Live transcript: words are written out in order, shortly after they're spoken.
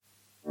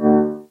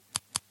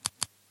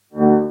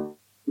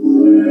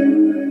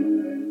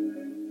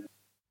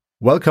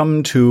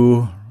Welcome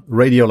to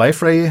Radio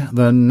Liferay,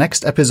 the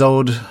next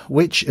episode,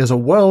 which is a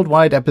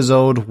worldwide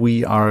episode.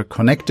 We are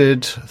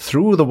connected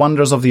through the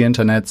wonders of the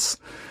internets.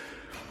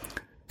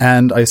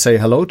 And I say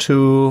hello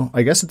to,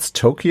 I guess it's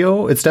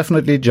Tokyo. It's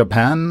definitely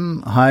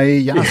Japan. Hi,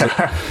 Yasu.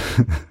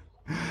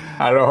 Yeah.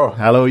 Hello.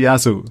 Hello,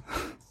 Yasu.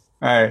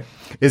 Hi.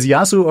 Is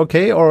Yasu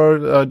okay,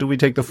 or do we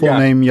take the full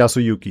name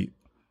Yasuyuki?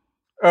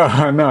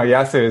 No,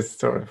 Yasu is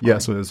sort of fine.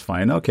 Yasu is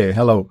fine. Okay,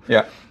 hello.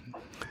 Yeah.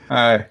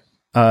 Hi.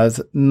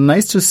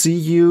 Nice to see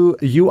you.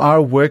 You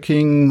are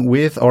working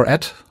with or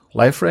at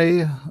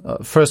Liferay.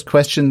 First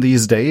question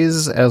these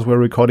days, as we're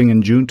recording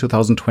in June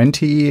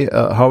 2020.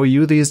 How are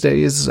you these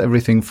days?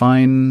 Everything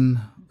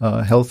fine?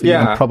 Healthy?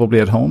 And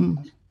probably at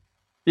home?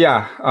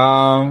 Yeah.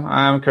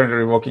 I'm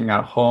currently working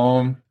at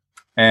home.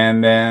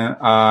 And then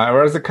I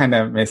was kind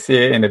of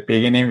messy in the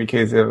beginning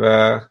because of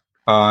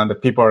the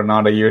people are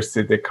not used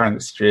to the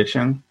current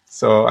situation.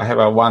 So I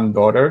have one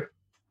daughter,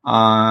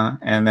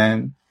 and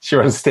then she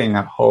was staying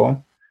at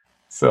home.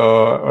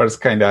 So it was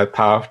kind of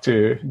tough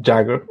to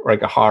juggle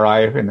like her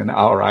life and then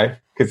our life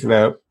because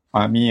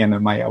me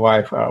and my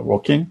wife are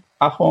working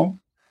at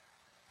home.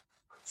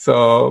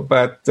 So,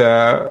 but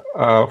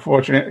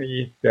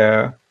fortunately,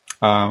 the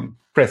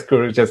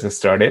preschool just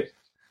started.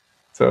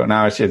 So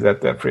now she's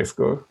at the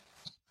preschool.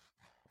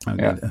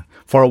 Okay. Yeah.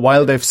 For a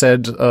while, they've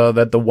said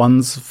that the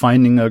ones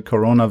finding a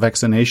corona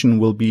vaccination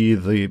will be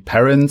the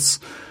parents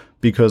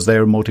because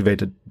they're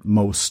motivated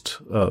most.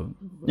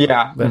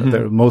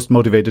 They're most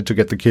motivated to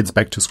get the kids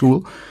back to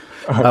school.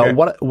 Okay.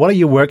 What are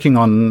you working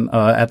on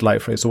at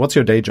Liferay? So what's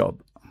your day job?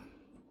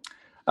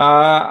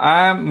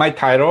 My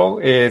title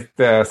is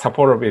the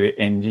supportability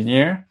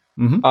engineer.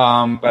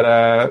 Mm-hmm.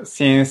 But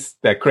since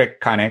the Craig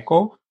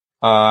Kaneko,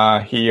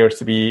 he used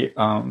to be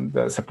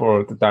the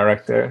support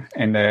director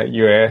in the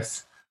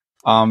US.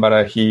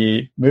 But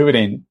he moved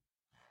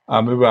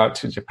out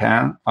to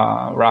Japan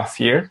last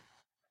year.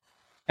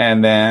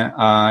 And then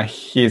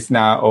he's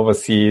now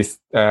oversees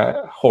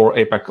the whole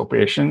APAC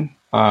operation,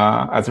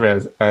 as well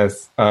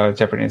as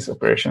Japanese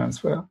operation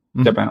as well,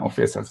 mm-hmm. Japan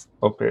office as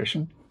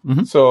operation.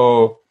 Mm-hmm.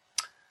 So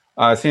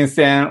since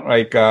then,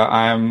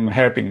 I'm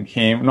helping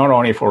him not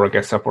only for a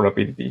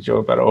supportability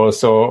job, but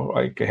also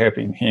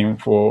helping him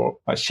for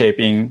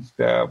shaping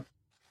the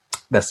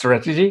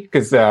strategy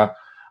because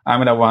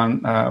I'm the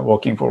one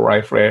working for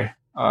Liferay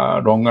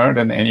longer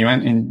than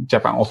anyone in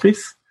Japan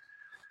office.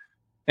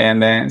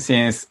 And then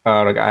since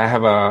I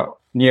have a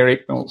nearly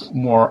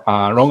more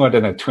longer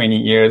than 20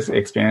 years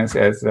experience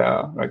as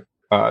the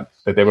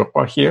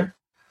developer here,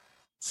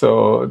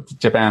 so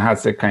Japan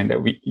has a kind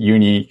of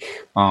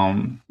unique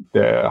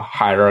the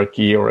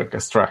hierarchy or a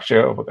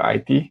structure of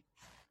IT.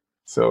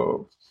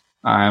 So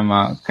I'm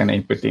kind of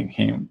inputting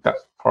him that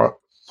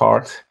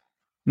part.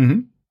 Mm-hmm.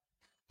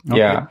 Okay.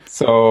 Yeah.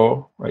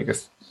 So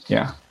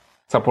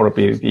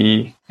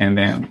supportability and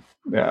then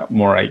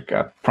more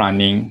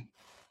planning.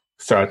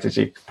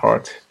 Strategic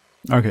part.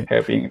 Okay.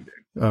 Helping.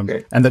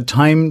 Okay. And the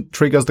time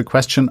triggers the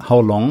question, how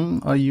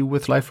long are you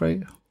with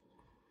Liferay?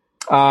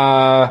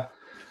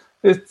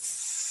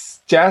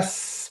 It's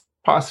just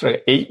past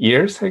 8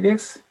 years, I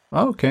guess.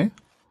 Oh, okay.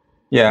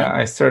 Yeah,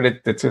 I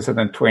started the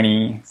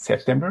 2020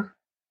 September.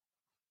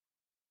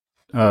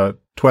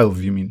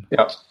 12, you mean?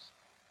 Yeah.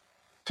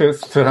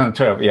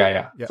 2012,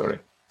 yeah. Sorry.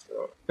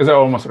 So it's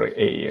almost 8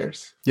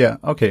 years. Yeah,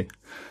 okay.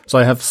 So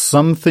I have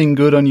something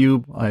good on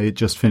you. I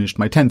just finished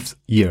my 10th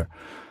year.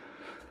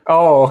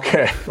 Oh,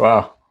 okay.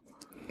 Wow.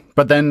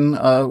 But then,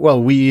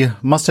 we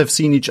must have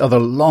seen each other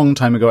a long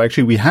time ago.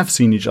 Actually, we have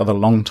seen each other a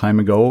long time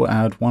ago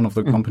at one of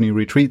the company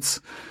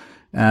retreats.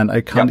 And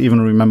I can't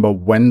even remember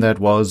when that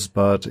was,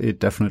 but it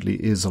definitely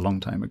is a long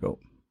time ago.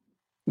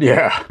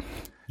 Yeah.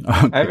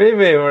 Okay. I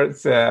believe it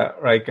was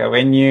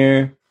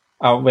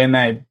when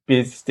I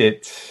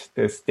visited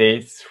the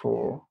States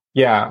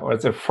it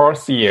was the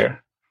first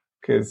year.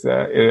 Because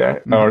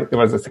it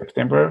was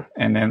September,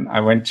 and then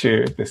I went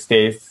to the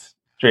States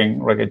during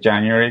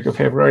January to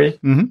February,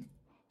 mm-hmm.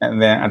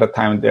 And then at the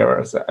time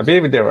I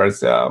believe there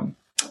was the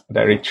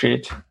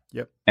retreat,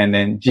 and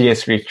then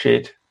GS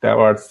retreat. That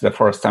was the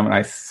first time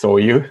I saw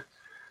you.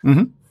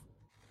 Mm-hmm.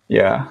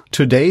 Yeah.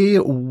 Today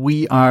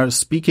we are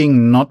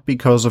speaking not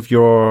because of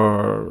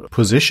your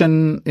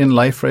position in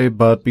Liferay,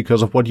 but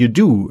because of what you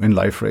do in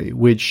Liferay,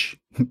 which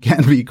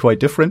can be quite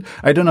different.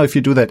 I don't know if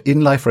you do that in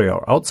Liferay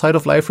or outside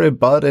of Liferay,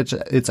 but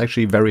it's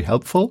actually very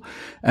helpful.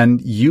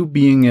 And you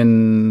being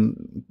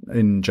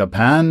in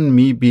Japan,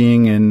 me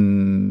being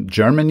in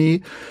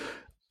Germany,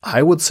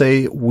 I would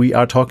say we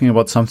are talking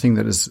about something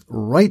that is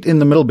right in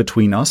the middle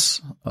between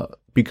us,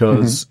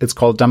 because it's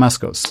called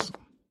Damascus.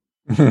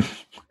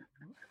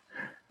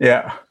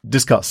 Yeah.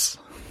 Discuss.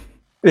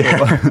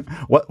 Yeah.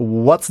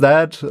 What's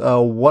that?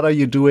 What are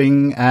you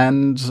doing?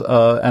 And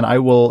I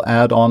will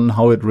add on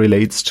how it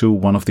relates to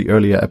one of the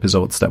earlier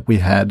episodes that we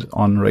had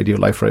on Radio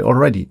Liferay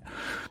already.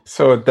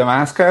 So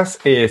Damascus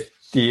is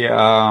the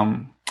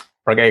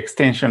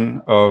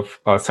extension of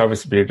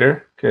Service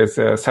Builder, because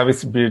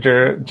Service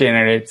Builder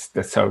generates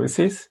the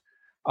services,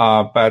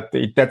 but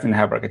it doesn't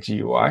have a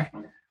GUI.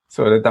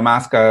 So the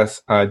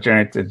Damascus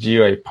generates the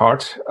GUI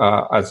part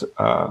as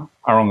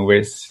along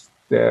with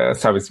the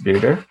service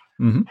builder.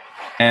 Mm-hmm.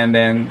 And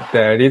then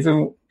the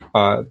reason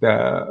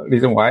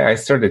why I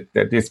started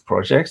this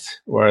project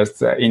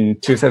was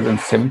in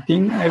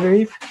 2017, I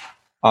believe.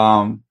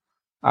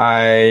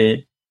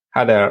 I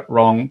had a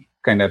long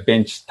kind of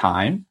bench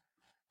time.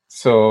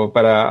 So,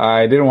 but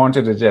I didn't want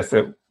to just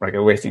like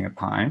wasting of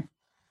time.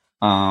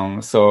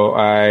 So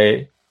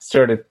I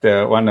started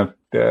one of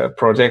the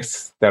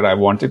projects that I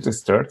wanted to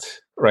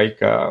start. Like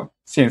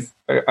since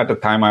at the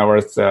time I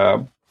was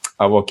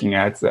working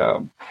at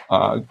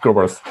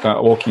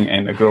working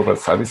in the global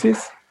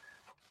services.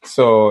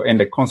 So in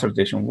the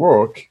consultation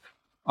work,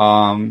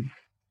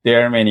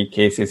 there are many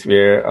cases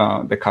where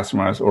the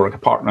customers or the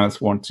partners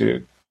want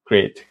to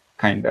create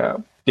kind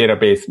of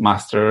database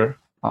master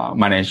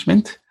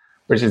management,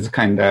 which is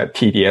kind of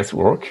tedious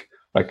work,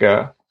 like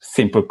a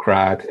simple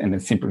CRUD and a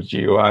simple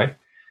GUI.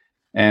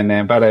 And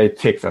then, but it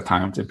takes the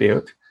time to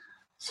build.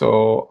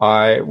 So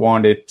I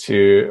wanted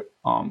to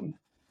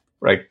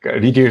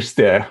reduce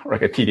the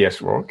a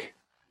tedious work.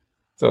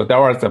 So that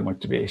was the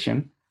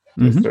motivation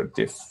to start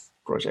this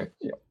project.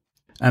 Yeah.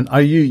 And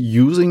are you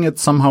using it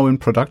somehow in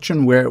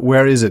production?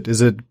 Where is it?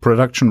 Is it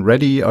production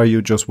ready? Are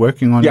you just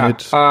working on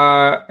it?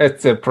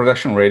 It's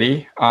production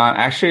ready.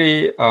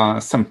 Actually,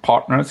 some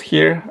partners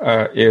here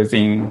are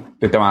using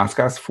the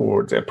Damascus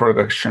for the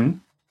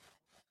production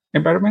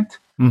environment.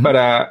 Mm-hmm. But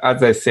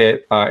as I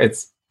said,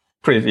 it's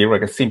pretty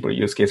like a simple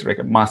use case, like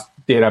a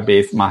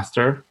database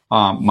master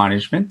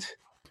management.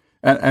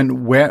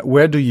 And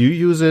where do you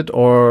use it,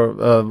 or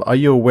are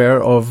you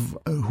aware of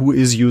who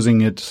is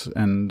using it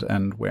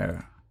and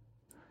where?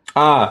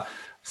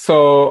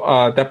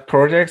 So the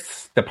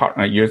projects the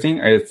partner using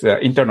is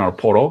internal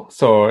portal,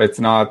 so it's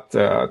not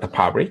the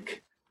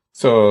public.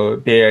 So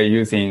they are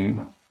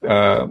using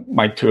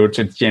my tool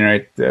to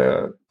generate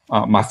the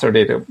master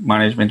data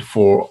management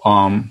for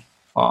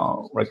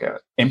like a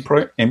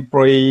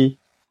employee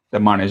the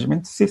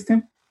management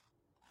system.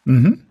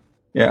 Mm-hmm.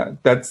 Yeah,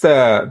 that's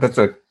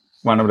a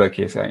one of the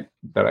cases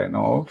that I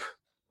know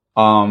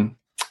of.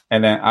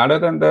 And then other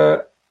than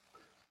that,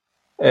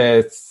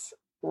 it's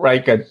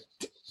like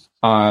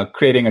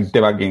creating a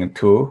debugging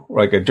tool.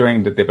 Like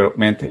during the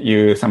development,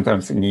 you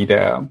sometimes need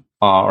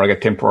like a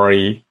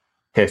temporary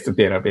test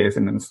database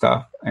and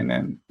stuff, and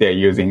then they're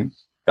using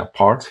that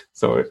part.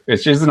 So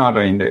it's just not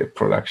in the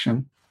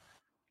production,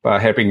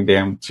 but helping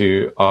them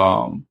to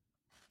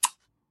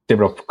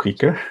develop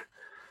quicker.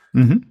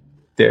 Mm-hmm.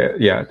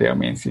 Their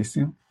main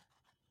system.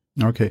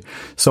 Okay,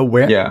 so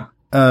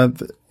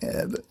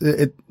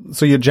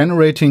so you're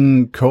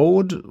generating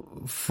code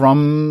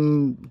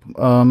from.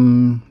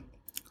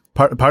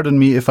 Pardon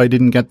me if I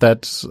didn't get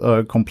that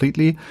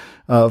completely.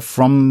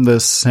 From the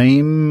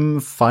same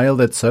file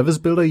that Service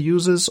Builder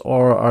uses,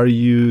 or are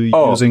you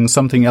using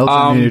something else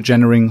and you're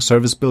generating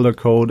Service Builder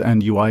code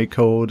and UI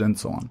code and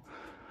so on?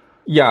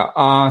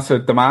 Yeah. So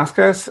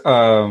Damascus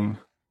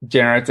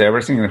generates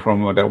everything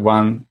from the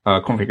one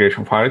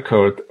configuration file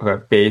called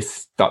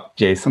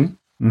base.json.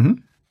 Mm-hmm.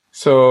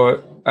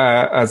 So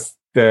as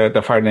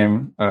the file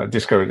name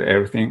describes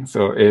everything,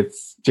 so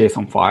it's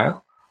JSON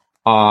file.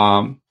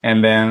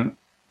 And then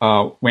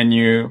when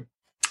you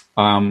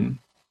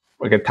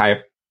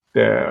type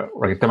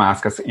the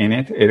Damascus in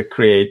it, it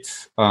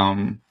creates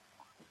the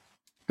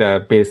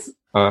base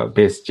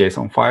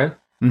JSON file,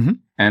 mm-hmm.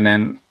 and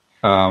then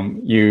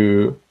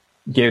you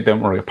give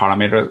them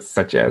parameters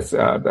such as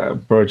the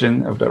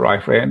version of the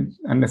Liferay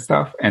and the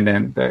stuff, and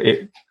then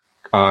the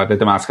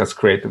Damascus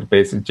creates the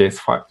base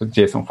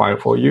JSON file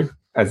for you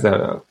as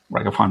a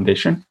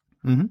foundation.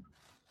 Mm-hmm.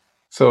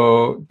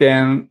 So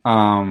then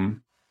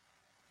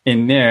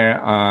in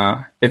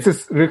there, it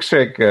just looks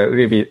like a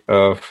little bit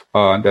of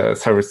the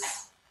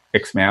service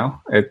XML.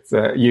 It's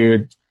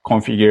you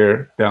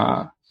configure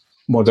the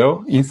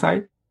model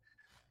inside,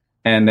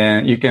 and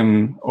then you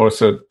can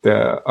also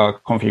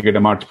configure the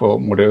multiple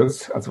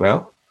models as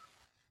well.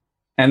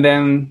 And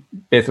then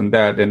based on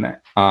that, then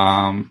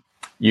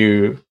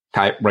you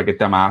type like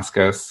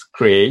Damascus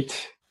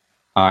create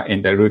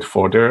in the root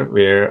folder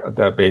where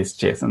the base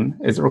JSON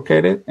is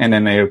located, and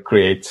then it'll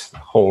create a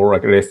whole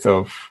list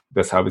of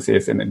the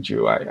services and the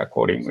GUI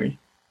accordingly.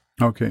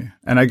 Okay,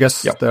 and I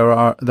guess there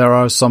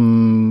are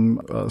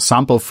some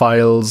sample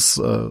files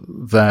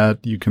that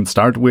you can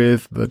start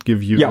with that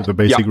give you the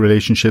basic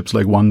relationships,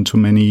 like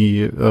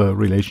one-to-many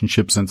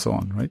relationships and so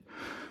on, right?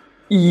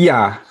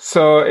 Yeah,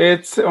 so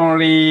it's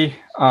only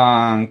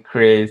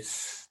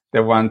creates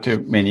the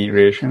one-to-many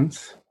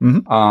relations.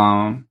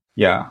 Mm-hmm.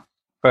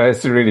 But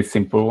it's a really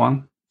simple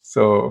one.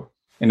 So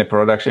in the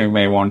production, you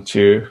may want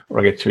to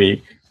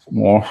tweak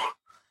more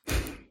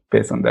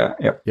based on that.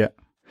 Yeah.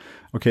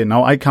 Okay.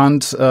 Now I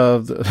can't.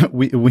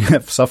 We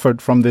have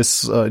suffered from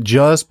this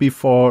just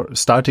before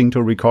starting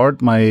to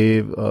record. My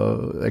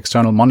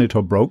external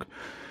monitor broke,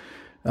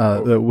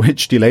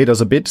 which delayed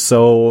us a bit.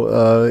 So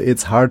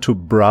it's hard to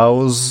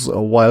browse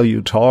while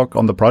you talk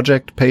on the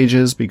project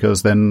pages,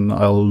 because then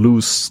I'll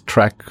lose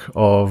track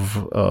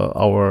of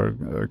our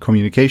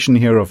communication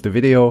here of the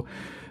video.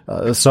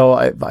 So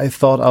I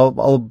thought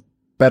I'll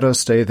better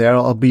stay there.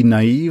 I'll be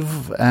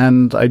naive,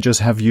 and I just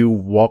have you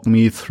walk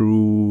me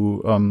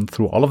through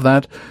all of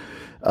that.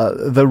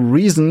 The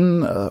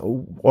reason,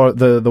 or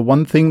the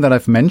one thing that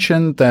I've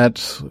mentioned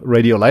that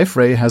Radio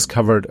Liferay has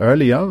covered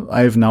earlier,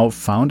 I've now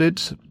found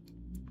it.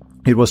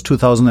 It was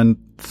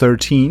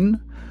 2013.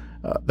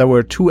 There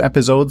were 2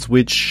 episodes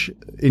which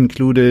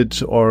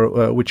included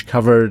or which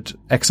covered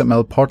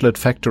XML Portlet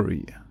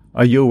Factory.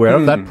 Are you aware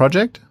of that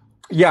project?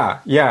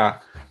 Yeah.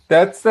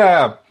 That's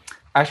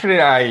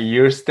actually I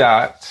used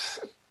that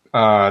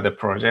the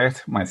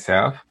project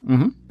myself,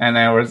 and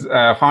I was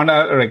found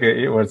out like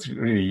it was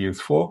really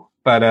useful.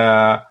 But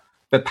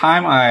the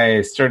time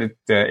I started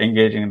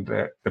engaging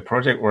the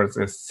project was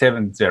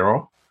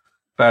 7.0,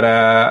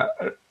 but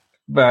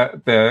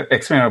the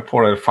XML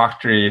Portlet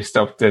Factory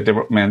stopped the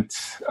development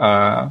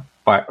by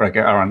like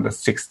around the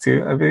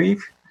 6.2, I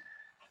believe.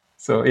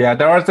 So yeah,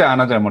 there was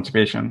another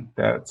motivation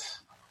that,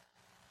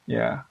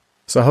 yeah.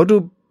 So how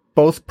do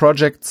both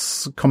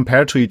projects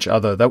compare to each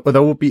other? That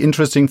would be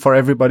interesting for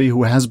everybody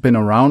who has been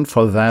around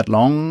for that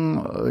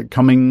long,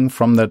 coming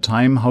from that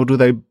time. How do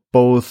they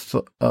both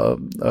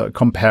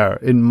compare?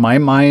 In my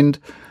mind,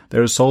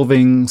 they're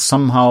solving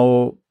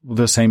somehow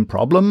the same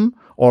problem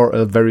or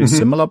a very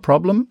similar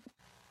problem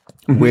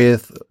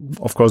with,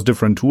 of course,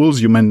 different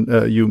tools. You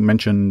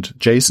mentioned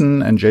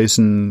JSON, and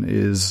JSON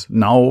is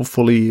now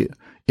fully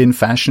in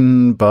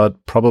fashion,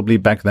 but probably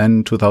back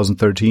then,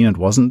 2013, it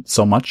wasn't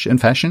so much in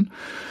fashion.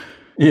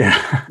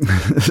 Yeah.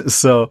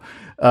 So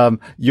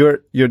you're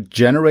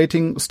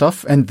generating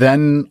stuff, and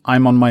then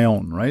I'm on my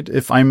own, right?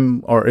 If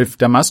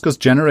Damascus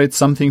generates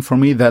something for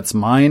me, that's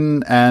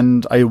mine,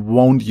 and I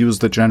won't use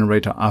the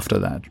generator after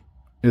that.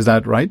 Is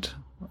that right?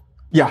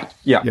 Yeah.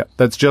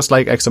 That's just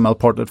like XML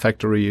Portlet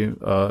Factory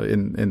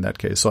in that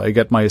case. So I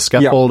get my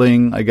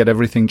scaffolding, I get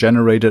everything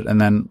generated,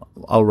 and then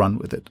I'll run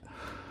with it.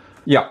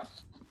 Yeah.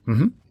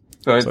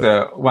 So it's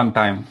a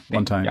one-time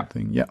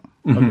thing. Yeah.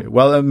 Okay.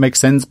 Well, it makes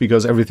sense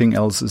because everything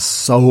else is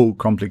so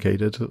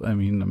complicated. I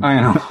mean, I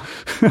know.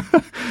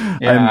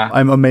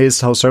 I'm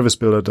amazed how Service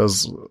Builder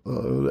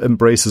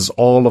embraces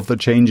all of the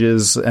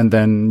changes, and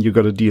then you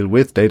got to deal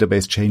with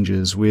database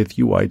changes, with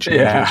UI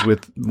changes,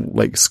 with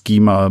like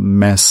schema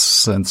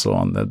mess and so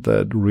on.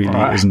 That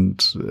really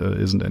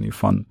isn't any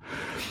fun.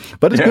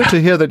 But it's good to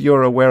hear that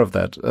you're aware of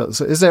that.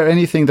 So is there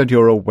anything that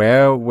you're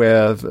aware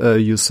where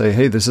you say,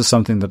 hey, this is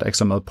something that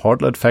XML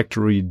Portlet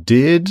Factory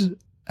did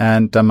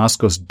and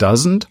Damascus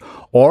doesn't,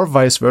 or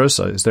vice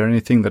versa? Is there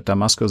anything that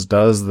Damascus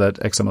does that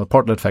XML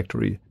Portlet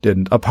Factory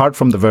didn't, apart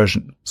from the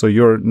version? So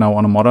you're now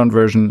on a modern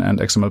version and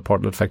XML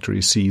Portlet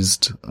Factory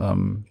ceased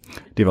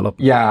development.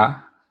 Yeah.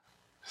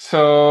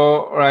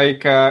 So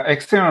like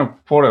XML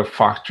Portlet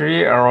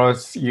Factory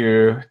allows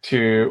you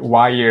to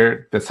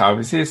wire the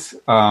services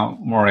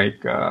more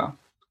like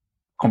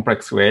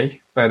complex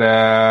way, but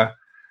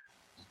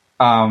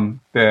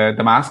the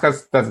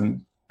Damascus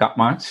doesn't that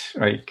much.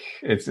 Like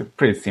it's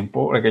pretty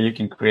simple. Like you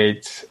can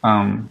create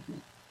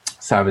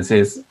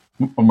services,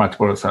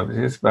 multiple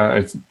services, but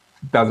it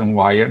doesn't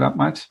wire that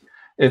much.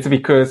 It's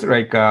because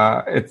like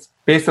it's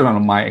based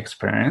on my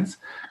experience.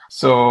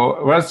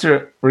 So what's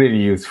really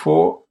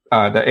useful,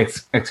 the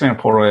XML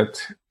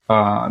Portlet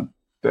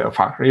the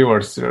factory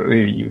was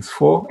really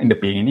useful in the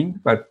beginning,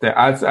 but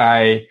as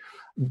I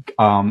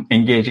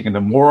engaging in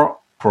the more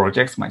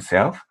projects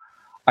myself,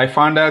 I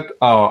found that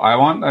I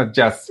want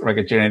just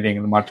like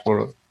generating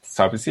multiple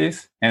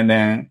services, and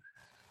then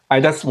I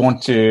just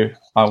want to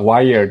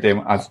wire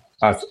them as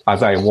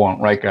I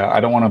want. Like I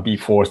don't want to be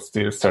forced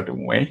to a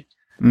certain way.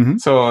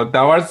 So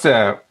that was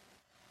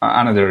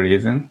another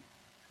reason.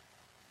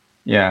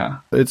 Yeah.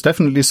 It's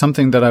definitely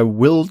something that I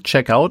will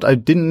check out. I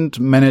didn't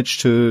manage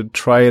to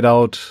try it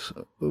out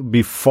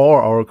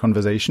before our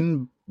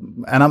conversation,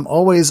 and I'm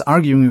always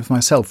arguing with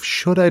myself,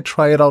 should I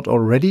try it out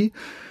already?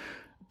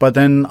 But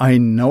then I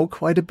know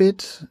quite a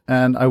bit,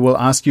 and I will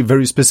ask you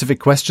very specific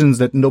questions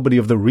that nobody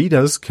of the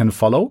readers can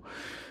follow.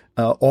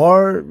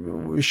 Or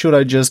should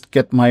I just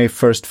get my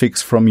first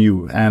fix from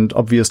you? And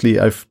obviously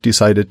I've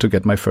decided to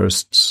get my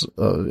first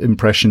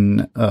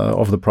impression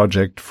of the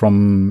project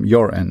from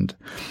your end.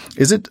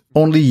 Is it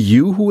only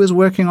you who is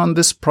working on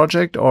this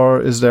project,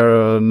 or is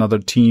there another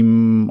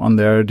team on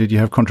there? Did you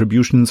have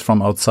contributions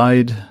from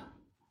outside?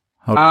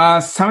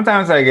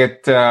 Sometimes I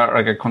get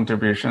like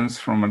contributions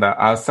from the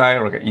outside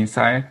or the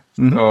inside.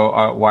 So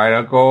a while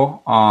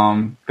ago,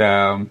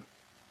 the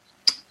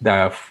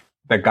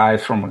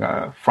guys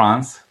from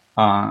France,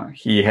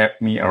 he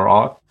helped me a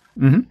lot.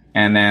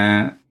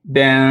 And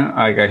then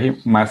like he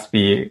must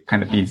be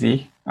kind of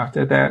busy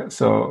after that.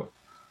 So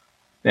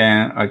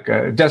then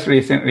like just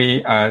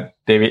recently,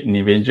 David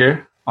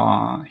Nivenger,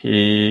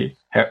 he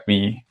helped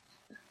me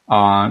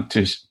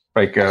to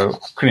like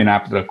clean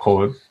up the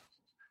code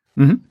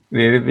a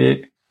little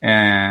bit.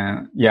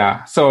 And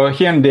yeah, so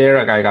here and there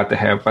like, I got the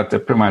help, but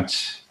pretty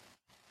much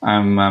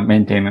I'm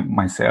maintaining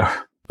myself.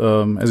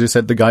 As you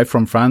said, the guy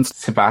from France,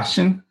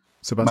 Sebastian.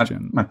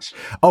 Much.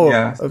 Oh,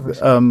 yeah,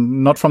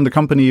 not from the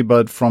company,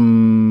 but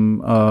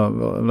from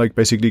like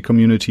basically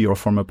community or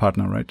from a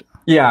partner, right?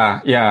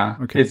 Yeah.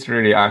 Okay. It's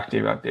really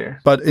active out there.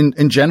 But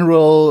in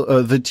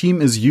general, the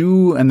team is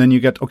you, and then you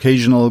get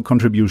occasional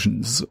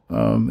contributions.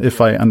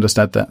 If I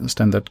understand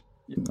that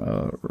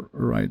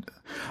right.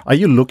 Are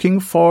you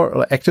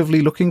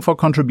actively looking for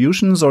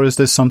contributions, or is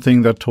this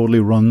something that totally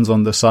runs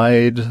on the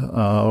side,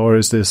 or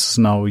is this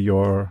now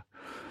your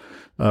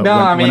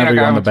whenever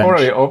you're on the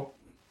bench?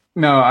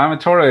 I'm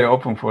totally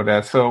open for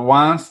that. So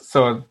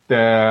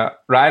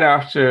right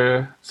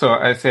after,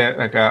 I said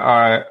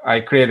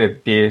I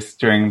created this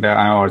during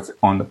I was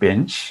on the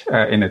bench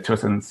in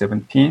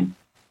 2017,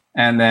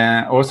 and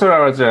then also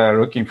I was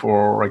looking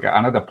for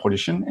another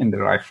position in the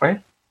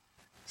Liferay.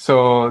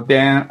 So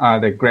then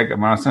the Greg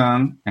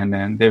Emerson and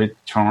then David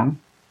Chong,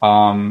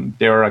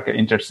 they were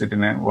interested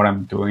in what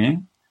I'm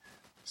doing.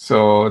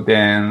 So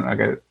then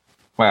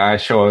I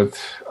showed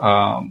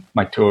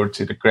my tour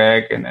to the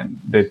Greg, and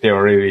then they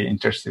were really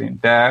interested in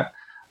that.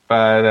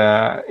 But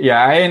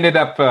I ended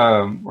up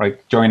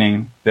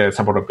joining the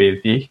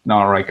supportability,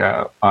 not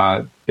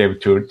a dev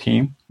tour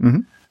team.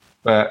 Mm-hmm.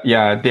 But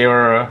they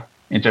were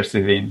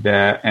interested in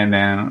that, and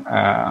then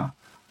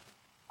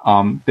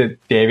the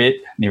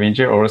David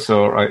Nivinger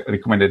also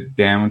recommended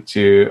them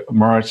to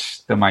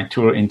merge my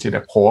tool into the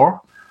core.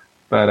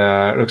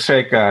 But looks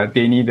like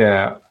they need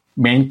a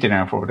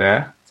maintainer for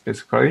that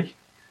specifically.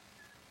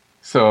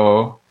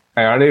 So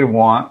I already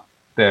want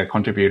the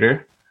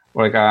contributor.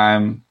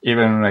 I'm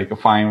even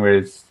fine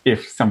with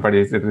if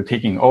somebody is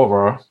taking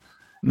over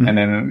and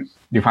then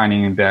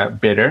defining that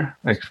better.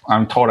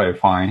 I'm totally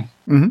fine.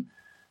 Mm-hmm.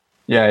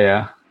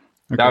 Yeah.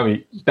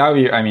 Okay. That'd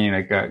be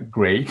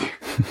great.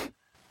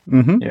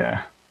 Mm-hmm.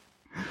 Yeah.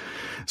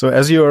 So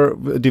as you're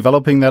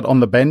developing that on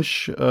the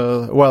bench,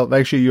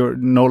 actually you're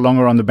no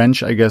longer on the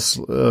bench, I guess,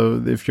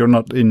 if you're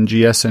not in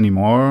GS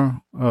anymore.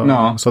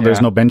 No. So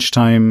there's no bench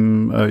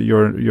time.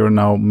 You're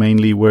now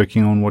mainly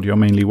working on what you're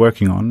mainly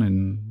working on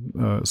in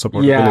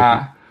supportability.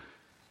 Yeah.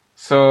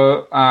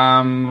 So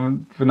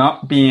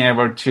not being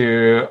able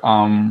to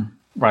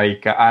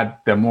add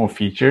the more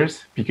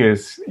features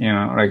because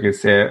like I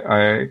said,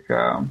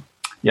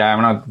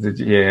 I'm not the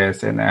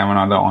GS and I'm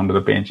not on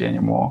the bench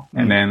anymore.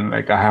 And then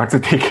I have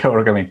to take care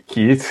of my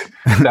kids.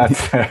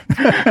 That's a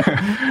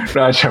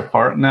larger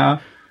part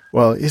now.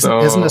 Well,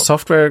 isn't a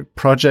software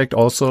project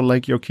also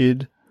like your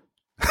kid?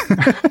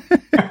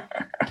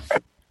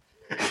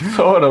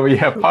 Sort of,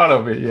 yeah, part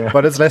of it, yeah.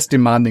 But it's less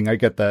demanding, I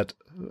get that.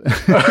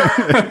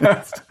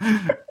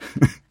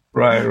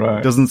 Right.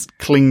 It doesn't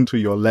cling to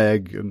your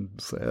leg and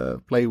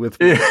play with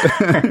me.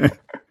 Yeah.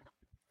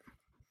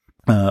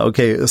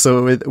 Okay,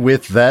 so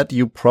with that,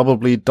 you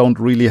probably don't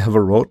really have a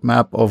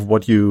roadmap of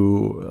what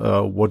you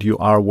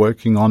are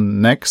working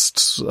on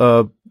next,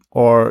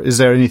 or is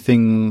there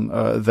anything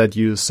that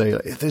you say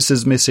this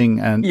is missing,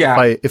 and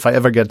if I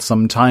ever get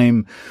some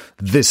time,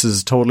 this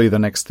is totally the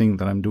next thing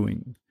that I'm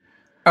doing?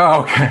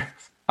 Oh, okay.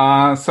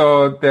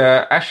 So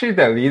the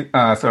lead.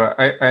 So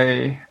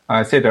I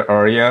said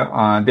earlier,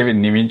 David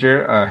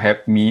Nivinger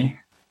helped me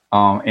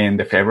in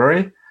the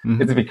February.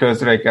 Mm-hmm. It's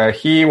because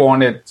he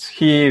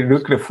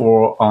looked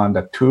for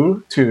the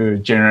tool to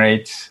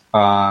generate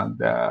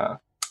the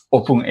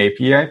open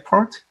API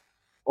part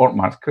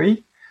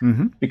automatically.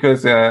 Mm-hmm.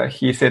 Because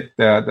he said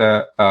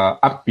the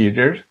app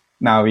builder,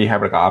 now we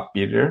have an app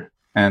builder,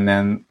 and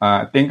then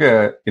I think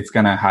it's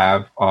gonna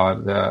have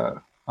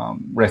the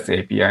REST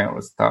API or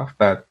stuff,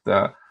 but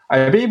I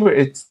believe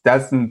it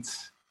doesn't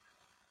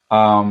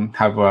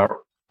have a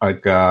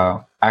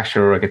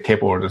actual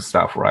table or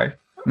stuff, right?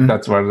 Mm-hmm.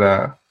 That's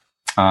what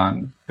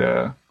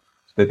the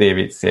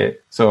David said.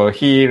 So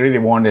he really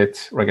wanted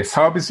a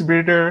service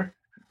builder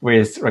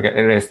with a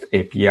REST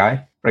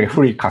API,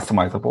 fully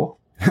customizable.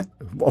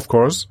 Of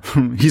course,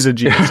 he's a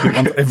genius. He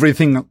wants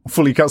everything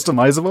fully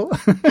customizable.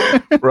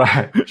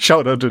 Right.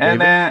 Shout out to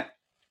David. And then,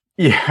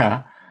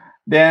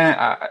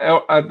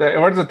 there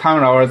was a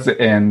time I was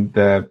in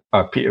the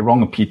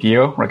wrong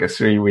PTO,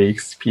 3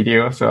 weeks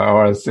PTO. So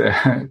I was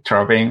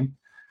traveling.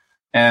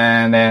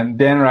 And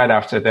then right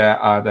after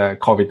that, the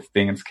COVID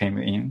things came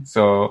in.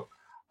 So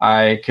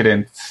I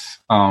couldn't,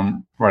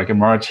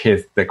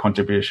 merge the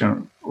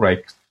contribution,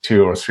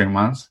 2 or 3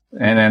 months.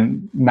 And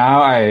then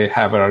now I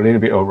have a little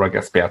bit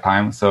of spare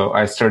time. So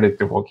I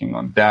started working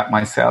on that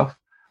myself.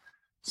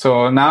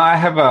 So now I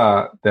have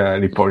the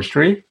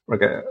repository.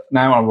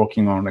 Now I'm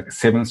working on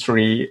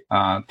 7.3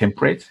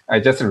 template. I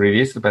just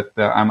released, but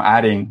I'm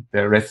adding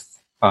the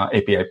REST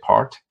API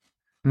part.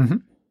 Mm-hmm.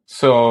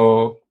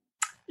 So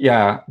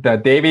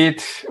the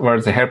David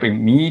was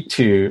helping me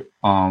to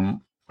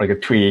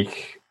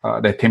tweak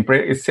the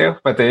template itself,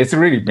 but it's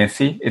really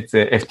messy. It's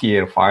a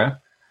FTL file.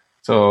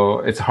 So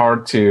it's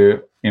hard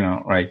to,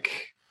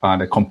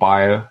 the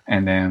compile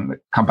and then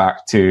come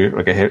back to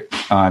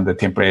the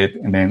template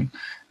and then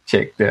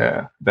check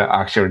the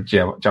actual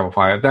Java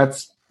file.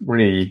 That's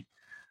really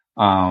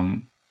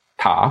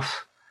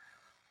tough.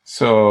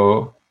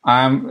 So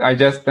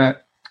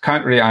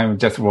currently I'm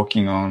just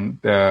working on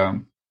the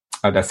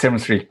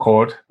 7.3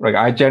 code.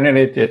 I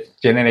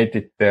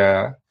generated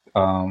the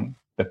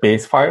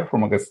base file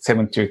from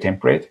 7.2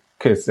 template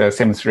because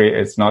 7.3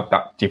 is not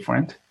that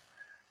different.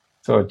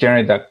 So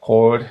generate that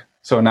code.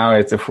 So now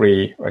it's a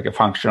free, like a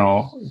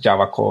functional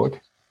Java code.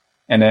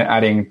 And then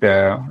adding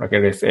the like a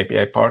REST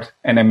API part.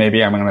 And then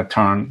maybe I'm going to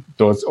turn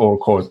those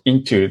old codes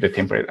into the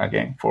template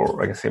again for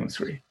like a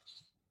 7.3.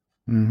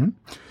 Mm-hmm.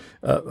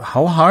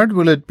 How hard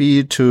will it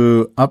be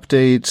to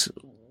update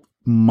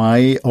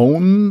my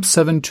own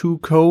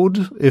 7.2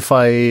 code if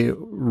I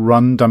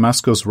run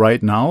Damascus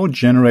right now,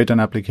 generate an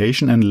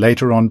application, and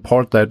later on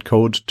port that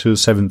code to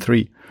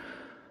 7.3?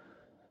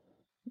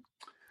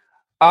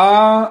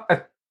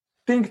 I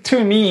think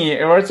to me,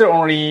 it was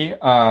only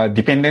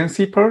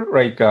dependency part,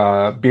 like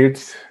build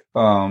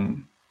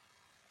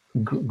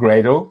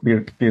Gradle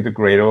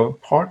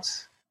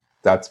parts.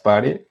 That's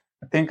about it.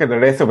 I think the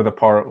rest of the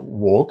part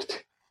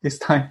worked this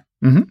time.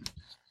 Mm-hmm.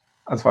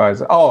 As far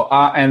as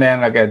and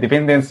then like a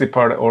dependency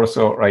part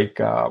also like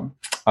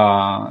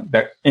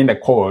that in the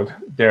code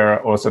there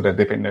are also the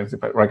dependency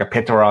part, like a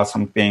Petra or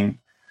something.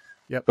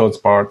 Yep. Those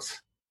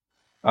parts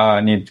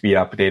need to be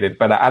updated,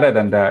 but other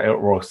than that,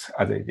 it works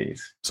as it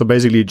is. So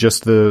basically,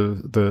 just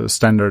the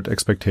standard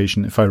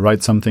expectation. If I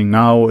write something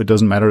now, it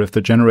doesn't matter if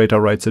the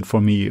generator writes it for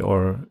me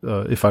or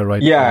if I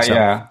write it myself.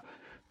 Yeah.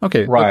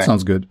 Okay, right. That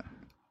sounds good.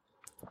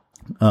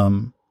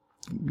 And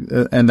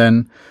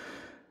then,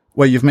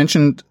 well, you've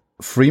mentioned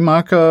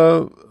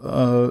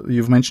FreeMarker,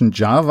 you've mentioned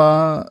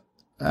Java,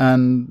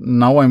 and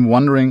now I'm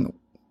wondering,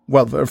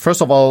 well,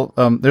 first of all,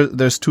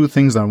 there's two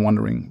things I'm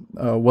wondering.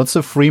 What's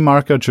the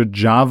FreeMarker to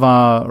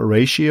Java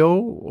ratio,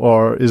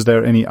 or is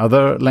there any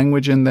other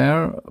language in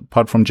there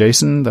apart from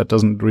JSON that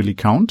doesn't really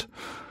count?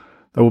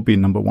 That would be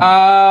number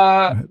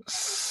one.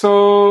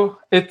 So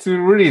it's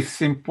really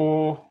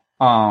simple.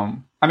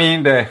 I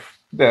mean, the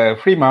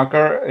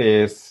FreeMarker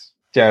is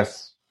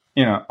just,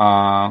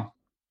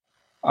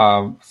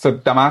 so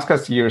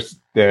Damascus uses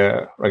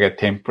the like a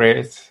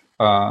templates.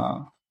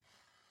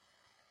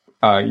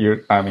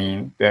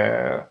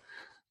 The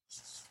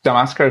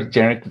Damascus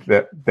generated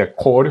the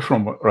code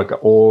from like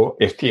all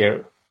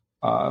FTL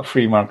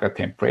FreeMarker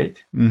template.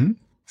 Mm-hmm.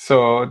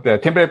 So the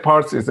template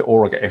parts is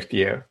all like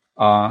FTL.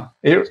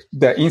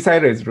 The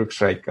inside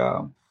looks like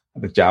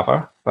the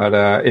Java, but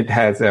it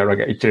has like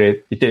a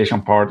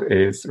iteration part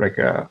is like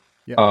the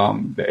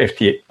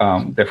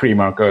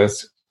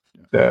FreeMarkers,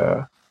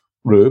 the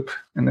loop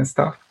and then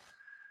stuff.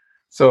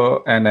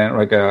 So, and then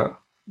like a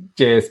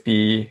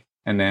JSP,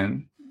 and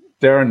then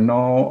there are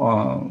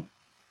no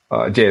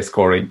JS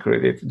core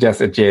included,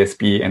 just a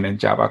JSP and then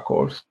Java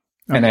code,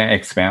 and then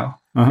XML.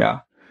 Uh-huh.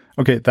 Yeah.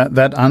 Okay,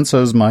 that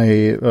answers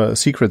my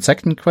secret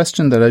second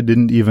question that I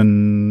didn't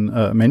even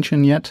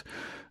mention yet,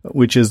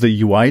 which is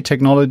the UI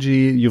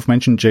technology. You've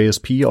mentioned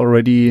JSP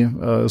already,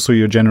 so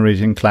you're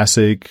generating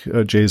classic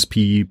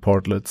JSP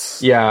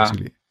portlets. Yeah.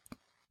 Basically.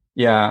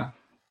 Yeah.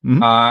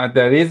 Mm-hmm.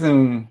 The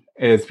reason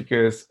is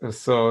because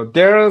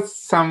there are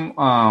some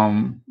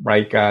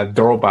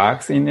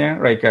drawbacks in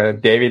there. Like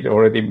David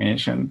already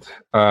mentioned,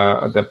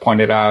 that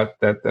pointed out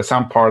that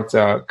some parts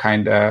are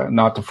kind of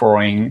not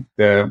following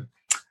the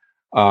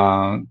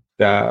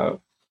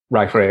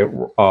Liferay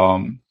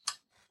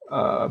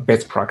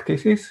best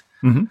practices.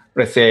 Mm-hmm.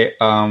 Let's say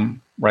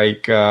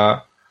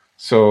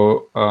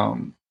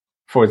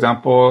for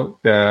example,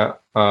 the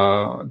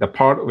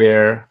part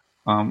where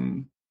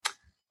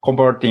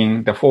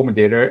converting the form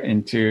data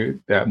into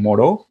the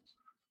model,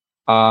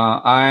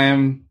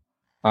 I'm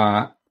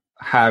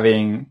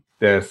having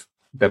the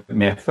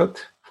method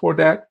for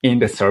that in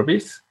the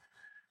service.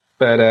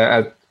 But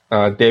as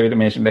David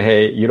mentioned,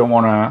 hey, you don't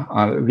want to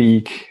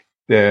leak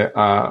the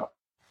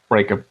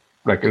like a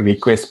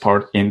request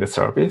part in the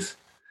service.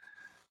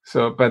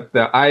 So, but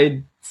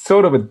I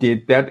sort of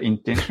did that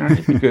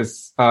intentionally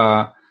because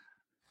for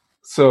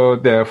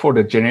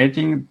the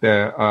generating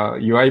the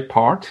UI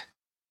part,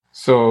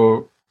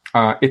 so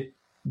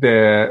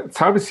the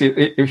services,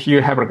 if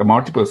you have like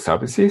multiple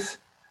services,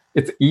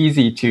 it's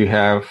easy to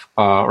have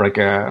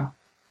the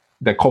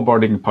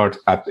converting part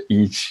at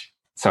each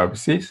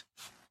services.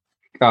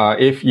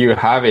 If you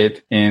have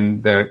it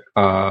in the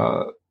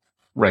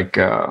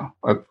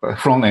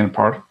front end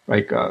part,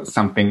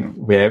 something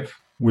web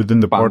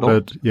within the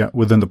bundle.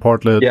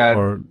 portlet,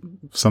 or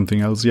something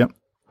else, then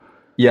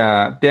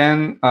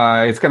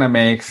it's gonna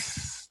make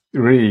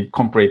really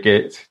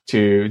complicated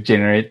to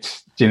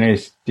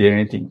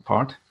generating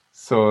part.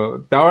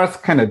 So that was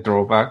kind of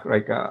drawback.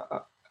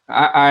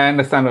 I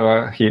understand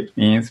what it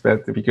means,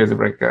 but because of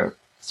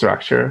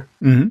structure,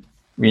 mm-hmm.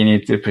 we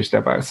need to push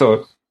that back.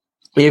 So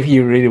if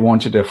you really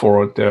wanted to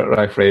follow the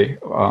Liferay,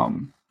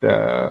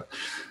 the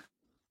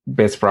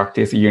best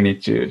practice, you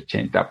need to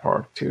change that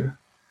part too.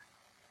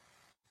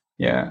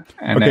 Yeah,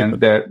 and okay,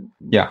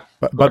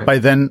 But by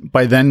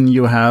then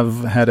you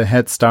have had a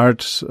head start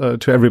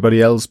to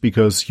everybody else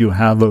because you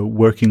have a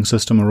working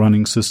system, a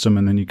running system,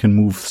 and then you can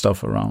move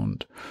stuff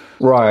around.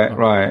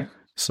 Right.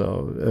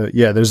 So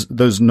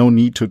there's no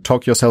need to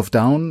talk yourself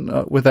down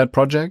with that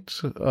project.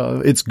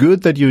 It's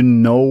good that you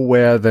know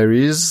where there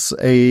is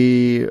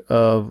a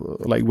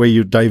where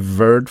you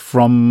divert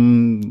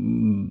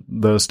from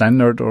the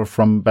standard or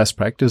from best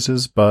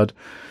practices, but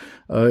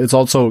it's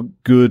also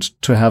good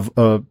to have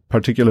a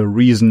particular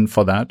reason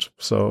for that.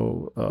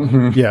 So,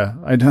 yeah,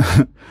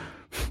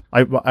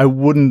 I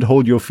wouldn't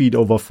hold your feet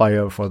over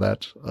fire for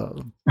that.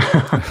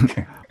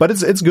 Okay. But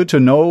it's good to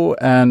know.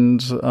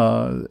 And,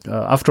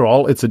 after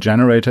all, it's a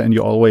generator, and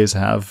you always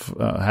have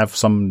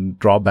some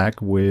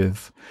drawback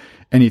with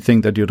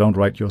anything that you don't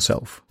write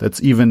yourself.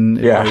 That's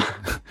even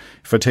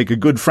if I take a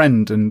good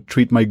friend and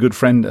treat my good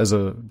friend as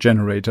a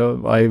generator,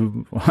 I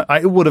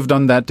would have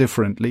done that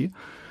differently.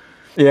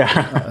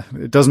 Yeah.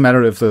 It doesn't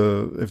matter if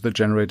the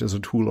generator is a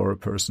tool or a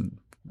person.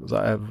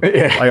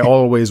 I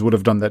always would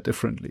have done that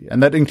differently.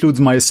 And that includes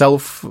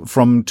myself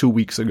from 2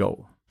 weeks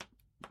ago.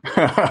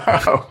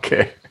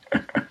 Okay.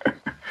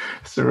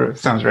 So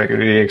sounds like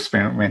really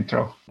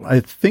experimental. I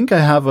think I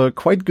have a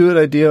quite good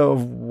idea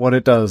of what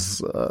it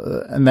does.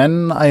 And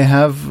then I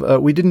have,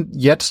 we didn't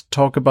yet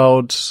talk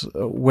about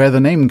where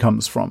the name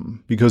comes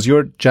from, because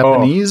you're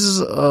Japanese.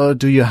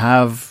 Do you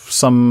have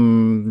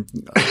some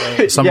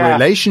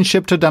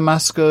relationship to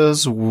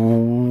Damascus?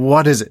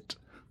 What is it?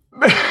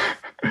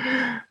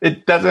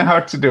 It doesn't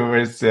have to do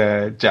with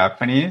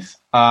Japanese.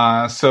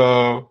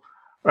 So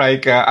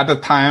like at the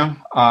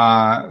time,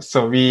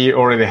 so we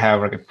already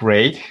have like a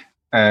braid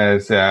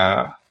as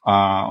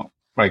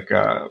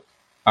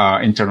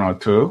internal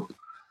tool.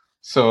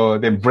 So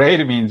the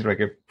braid means like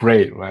a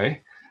braid,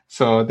 right?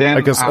 So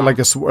then like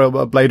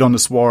a blade on a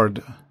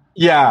sword.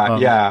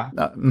 Yeah.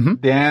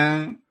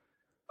 Then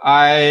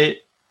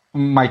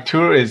my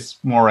tool is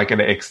more like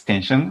an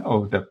extension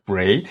of the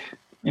braid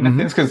in a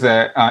sense, because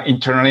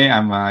internally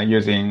I'm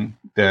using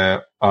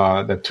the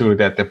tool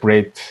that the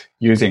braid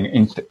using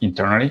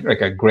internally,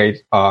 like a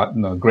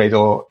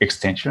Gradle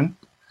extension.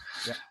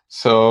 Yeah.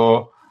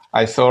 So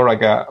I saw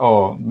like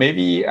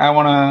maybe I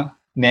want to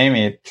name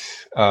it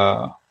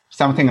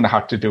something that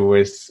had to do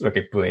with like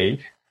a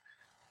blade.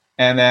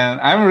 And then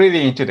I'm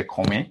really into the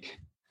comic.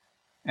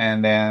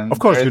 And then of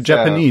course you're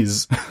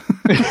Japanese.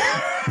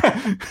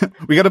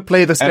 We got to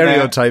play the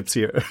stereotypes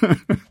here.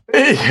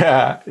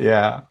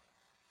 Yeah.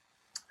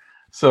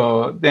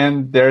 So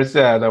then there's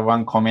the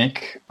one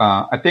comic.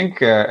 I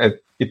think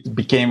it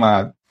became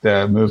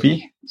the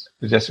movie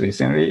just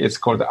recently. It's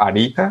called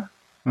Arita.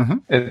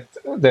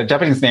 The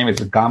Japanese name is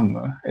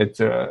Gun. It's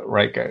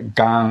like a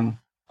gun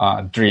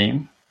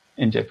dream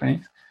in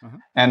Japanese.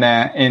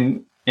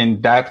 And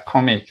in that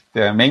comic,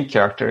 the main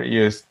character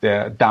used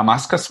the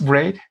Damascus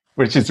braid,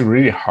 which is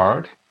really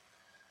hard.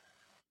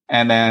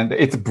 And then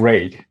it's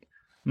braid.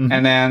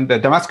 And then the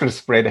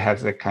Damascus braid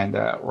has a kind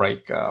of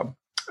like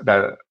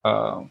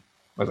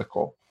what's it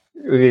called?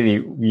 Really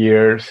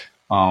weird,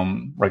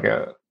 like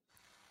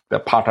the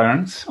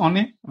patterns on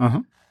it.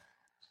 And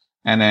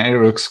then it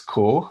looks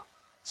cool.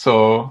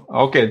 So,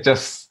 okay,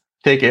 just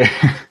take it.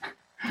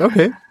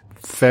 Okay,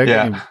 fair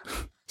game.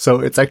 So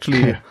it's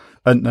actually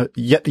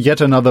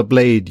yet another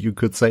blade, you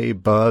could say,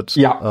 but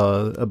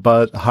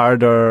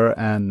harder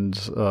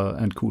and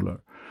cooler.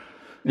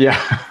 Yeah,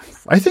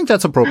 I think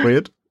that's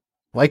appropriate.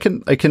 I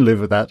can live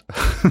with that.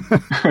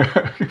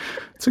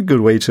 It's a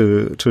good way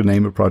to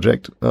name a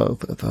project.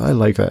 I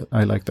like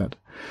that.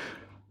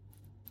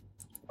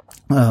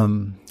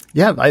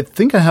 I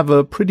think I have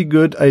a pretty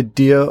good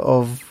idea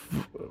of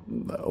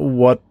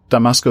what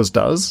Damascus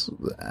does,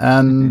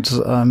 and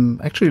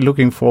I'm actually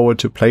looking forward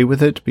to play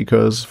with it,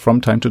 because from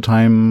time to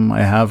time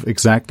I have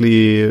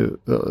exactly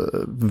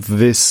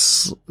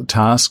this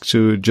task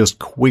to just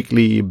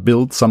quickly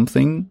build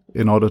something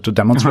in order to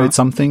demonstrate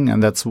something,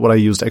 and that's what I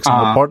used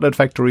XML Portlet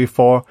Factory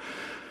for.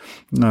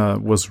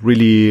 Was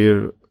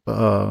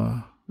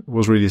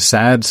really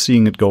sad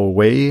seeing it go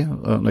away,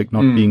 like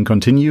not being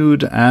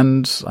continued.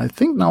 And I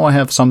think now I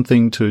have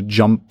something to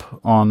jump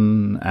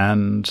on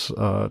and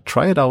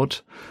try it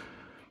out.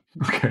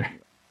 Okay.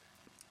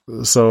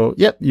 So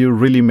yeah, you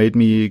really made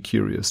me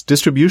curious.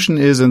 Distribution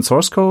is in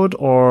source code,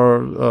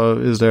 or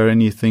is there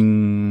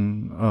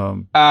anything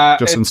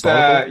just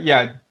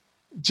installable?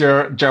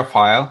 Jar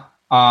file.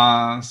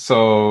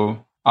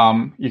 So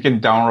you can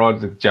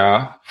download the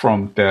jar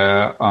from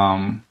the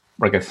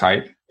Reggae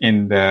site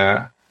in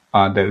the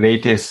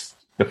latest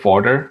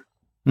folder.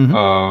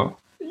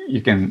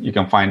 You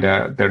can find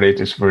the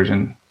latest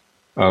version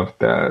of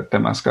the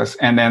Damascus.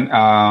 And then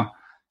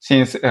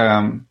since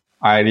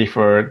I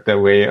refer the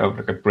way of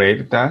like a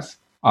braid does,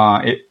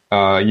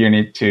 you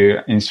need to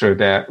install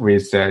that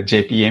with the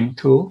JPM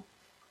tool.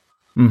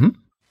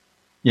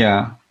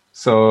 Yeah.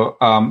 So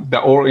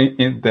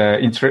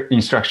the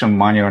instruction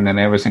manual and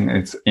everything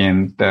is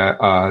in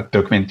the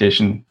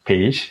documentation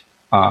page,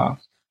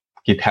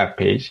 GitHub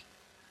page.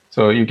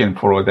 So you can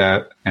follow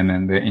that and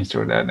then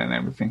install that and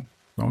everything.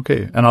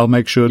 Okay. And I'll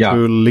make sure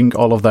to link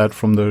all of that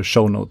from the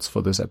show notes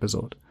for this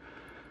episode.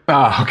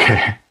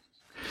 Okay.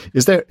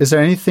 Is there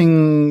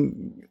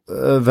anything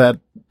that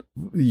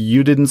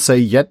you didn't say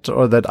yet,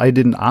 or that I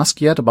didn't ask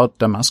yet about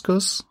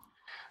Damascus?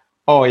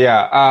 Oh,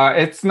 yeah.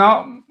 It's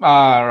not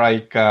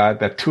like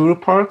the tool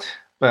part,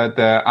 but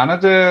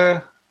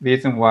another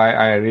reason why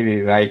I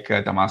really like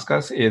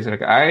Damascus is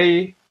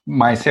like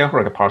myself,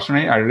 like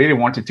personally, I really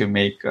wanted to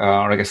make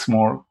like a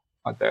small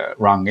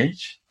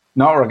language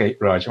not like a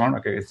large one.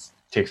 Okay, it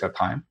takes a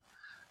time.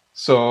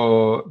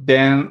 So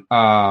then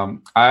I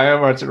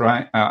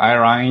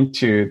ran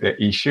into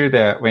the issue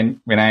that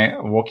when I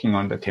working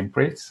on the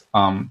templates,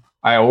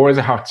 I always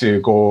have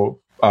to go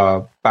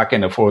back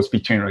and forth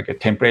between like a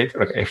template,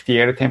 like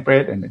FTL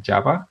template and the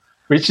Java,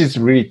 which is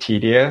really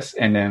tedious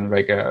and then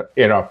like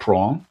error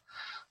prone.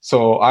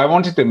 So I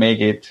wanted to make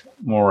it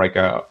more like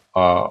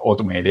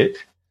automated.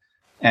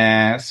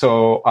 And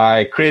so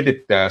I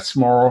created the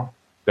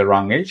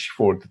language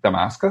for the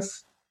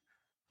Damascus,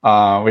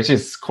 which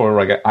is called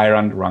like an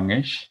island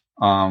language.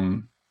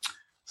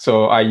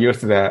 So I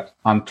used the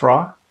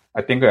Antra.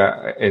 I think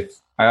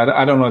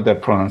I don't know the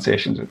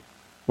pronunciation,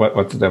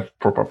 what's the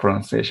proper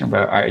pronunciation,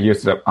 but I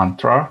used the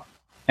Antra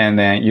and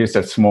then used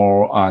a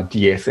small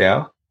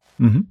DSL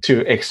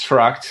to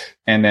extract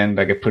and then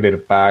like put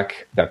it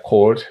back the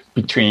code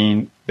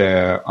between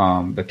the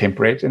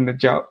template and the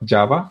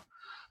Java.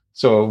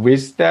 So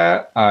with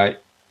that,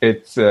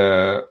 it's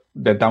the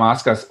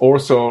Damascus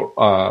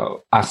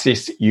also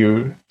assists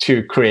you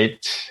to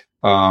create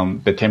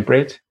the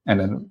template and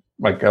then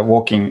like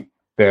working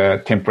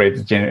the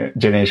template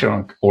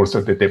generation,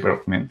 also the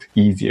development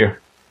easier.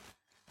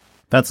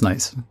 That's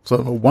nice. So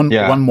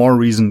one more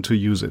reason to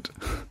use it.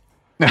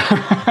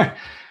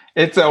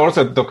 It's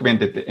also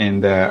documented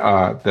in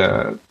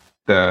the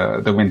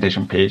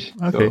documentation page.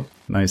 Okay, so,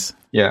 nice.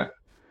 Yeah.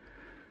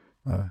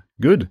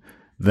 Good.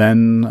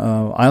 Then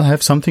I'll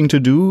have something to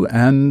do,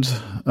 and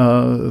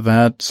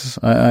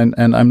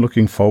I'm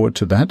looking forward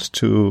to that,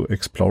 to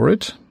explore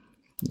it,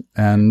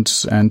 and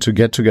to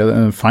get together.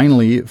 And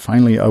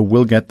finally, I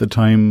will get the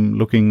time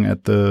looking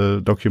at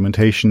the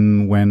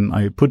documentation when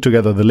I put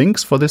together the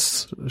links for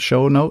this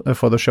show note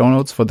for the show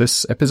notes for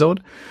this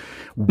episode.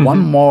 One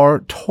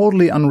more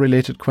totally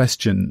unrelated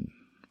question.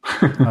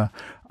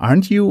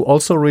 Aren't you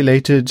also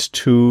related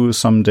to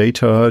some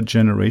data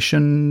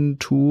generation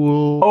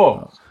tool?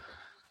 Oh,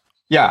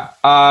 yeah.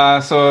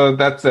 So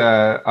that's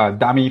a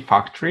dummy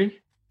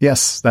factory.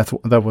 Yes, that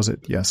was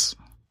it. Yes.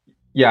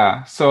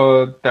 Yeah.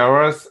 So there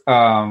was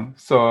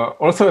so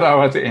also that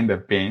was in the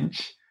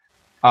bench.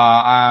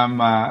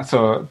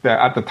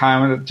 At the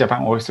time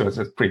Japan Oyster was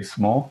pretty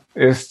small.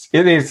 It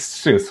is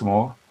still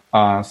small.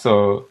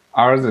 So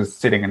I was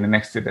sitting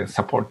next to the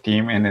support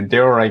team, and then they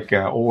were like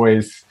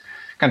always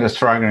kind of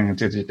struggling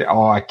to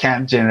I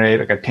can't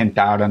generate like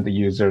 10,000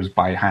 users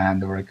by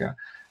hand, or like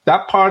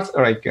that part.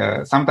 Like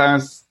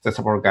sometimes the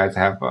support guys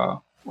have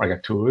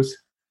like tools,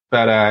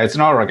 but it's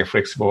not like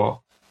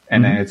flexible,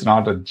 and then it's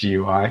not a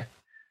GUI.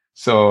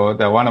 So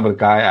the one of the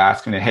guy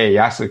asked me, "Hey,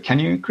 Yasu, can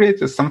you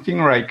create something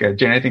like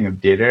generating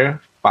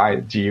data by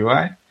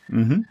GUI?"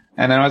 And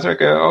then I was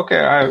like, "Okay,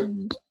 I'll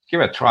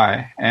give it a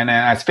try." And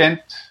then I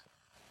spent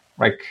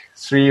like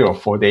 3 or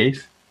 4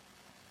 days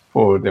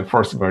for the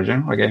first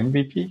version, like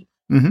MVP.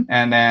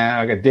 And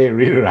then like they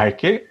really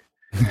like it.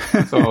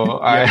 So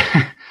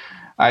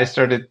I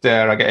started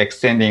like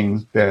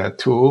extending the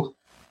tool,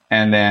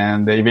 and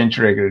then they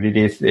eventually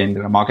released in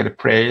the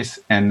marketplace.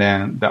 And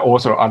then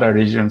also other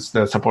regions,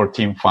 the support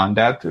team found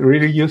that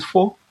really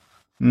useful.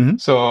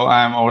 So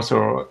I'm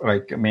also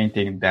like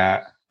maintaining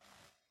that.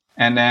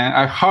 And then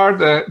I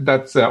heard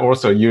that's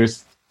also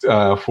used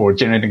for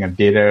generating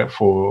data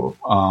for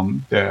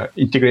the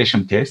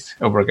integration test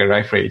of like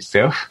Liferay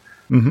itself.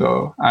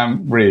 So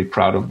I'm really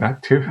proud of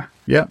that too.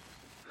 Yeah.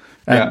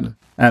 And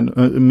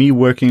me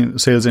working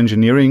sales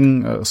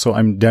engineering, so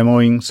I'm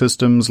demoing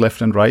systems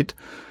left and right.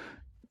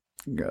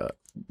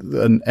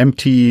 An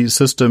empty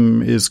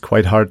system is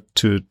quite hard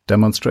to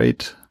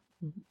demonstrate.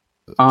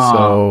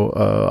 So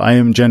I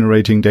am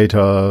generating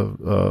data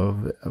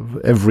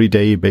every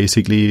day,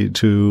 basically,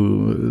 to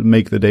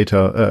make the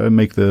data,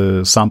 make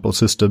the sample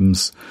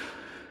systems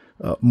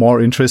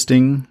more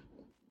interesting.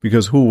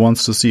 Because who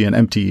wants to see an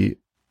empty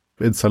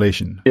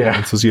installation? Yeah.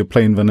 Wants to see a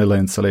plain vanilla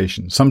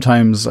installation.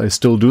 Sometimes I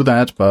still do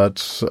that,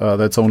 but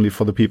that's only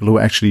for the people who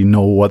actually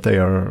know what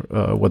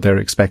they're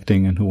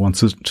expecting and who wants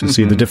to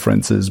see the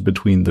differences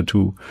between the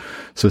two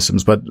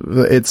systems. But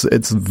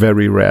it's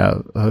very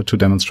rare to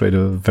demonstrate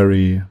a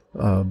very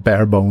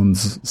bare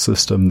bones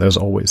system. There's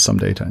always some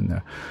data in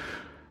there.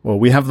 Well,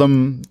 we have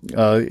them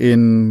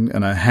in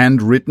a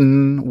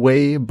handwritten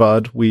way,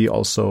 but we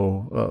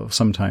also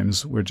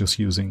sometimes we're just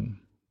using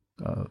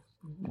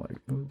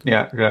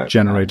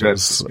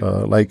generators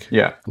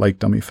like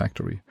Dummy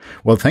Factory.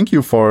 Well, thank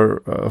you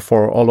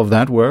for all of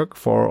that work,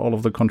 for all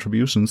of the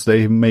contributions.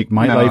 They make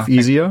my life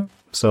easier.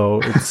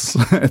 So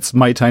it's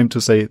my time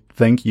to say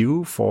thank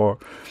you for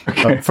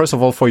first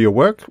of all for your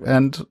work,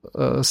 and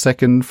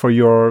second for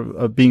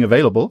your being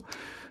available.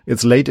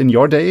 It's late in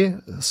your day,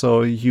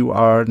 so you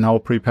are now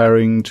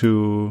preparing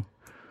to.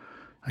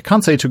 I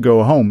can't say to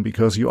go home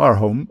because you are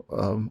home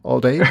all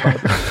day.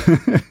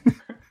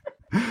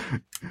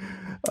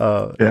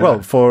 But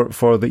well,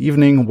 for the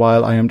evening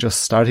while I am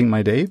just starting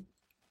my day.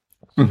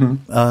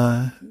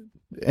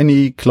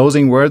 Any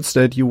closing words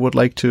that you would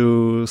like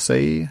to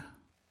say?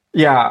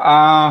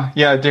 Yeah,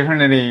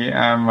 definitely.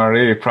 I'm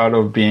really proud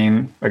of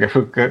being like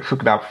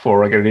hooked up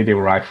for like a really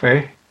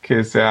Liferay,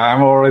 because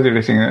I'm already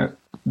using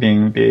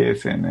doing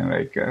this and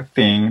like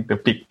thing, the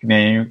big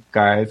name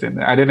guys.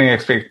 And I didn't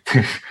expect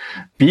to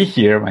be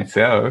here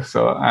myself.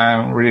 So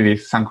I'm really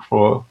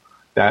thankful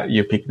that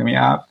you picked me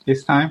up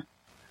this time.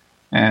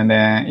 And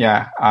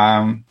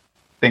then,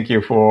 thank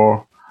you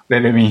for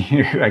letting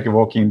me like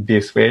walking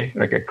this way,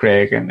 like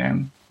Craig and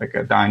then like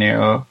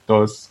Daniel,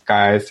 those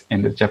guys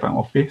in the Japan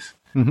office.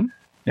 Mm-hmm.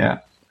 Yeah.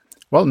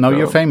 Well, now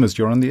you're famous.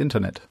 You're on the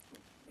internet.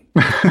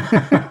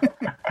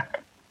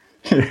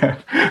 Yeah.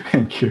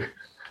 Thank you.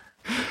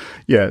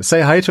 Yeah.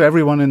 Say hi to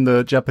everyone in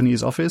the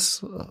Japanese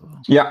office.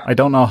 Yeah. I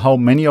don't know how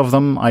many of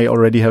them I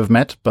already have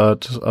met,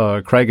 but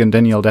Craig and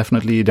Daniel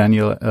definitely.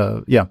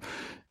 Daniel, yeah.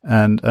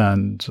 And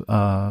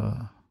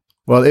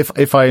well,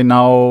 if I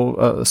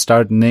now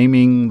start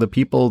naming the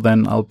people,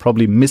 then I'll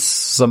probably miss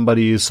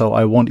somebody, so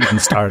I won't even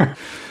start.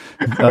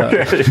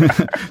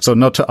 So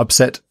not to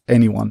upset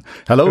anyone.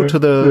 Hello to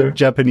the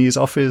Japanese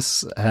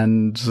office.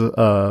 And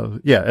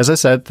as I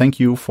said, thank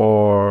you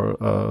for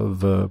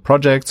the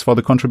projects, for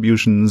the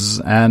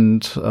contributions,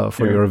 and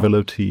for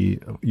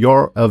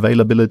your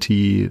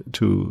availability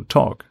to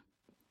talk.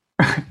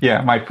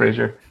 Yeah, my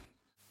pleasure.